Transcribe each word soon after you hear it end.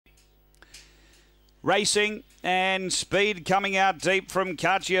Racing and speed coming out deep from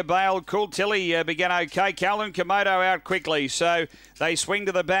Katia Bale. Cool Tilly began okay. Calden Komodo out quickly, so they swing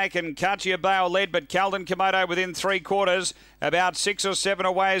to the back and Katia Bale led, but Calden Komodo within 3/4, about 6 or 7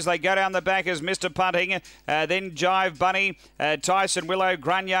 away as they go down the back as Mr. Punting, then Jive Bunny, Tyson Willow,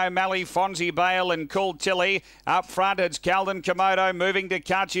 Grunyo, Mally, Fonzie Bale and Cool Tilly. Up front it's Calden Komodo moving to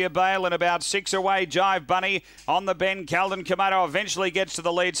Katia Bale and about 6 away Jive Bunny. On the bend, Calden Komodo eventually gets to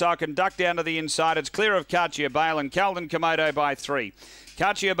the lead, so I can duck down to the inside. It's clear of Katia Bale and Calden Komodo by 3.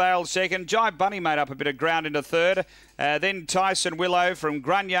 Katia Bale second. Jive Bunny made up a bit of ground into third. Then Tyson Willow from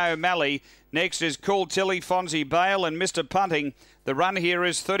Grunyo Mally. Next is Cool Tilly, Fonzie Bale and Mr. Punting. The run here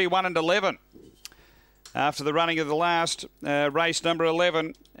is 31-11. After the running of the last race, number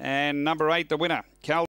 11 and number 8, the winner.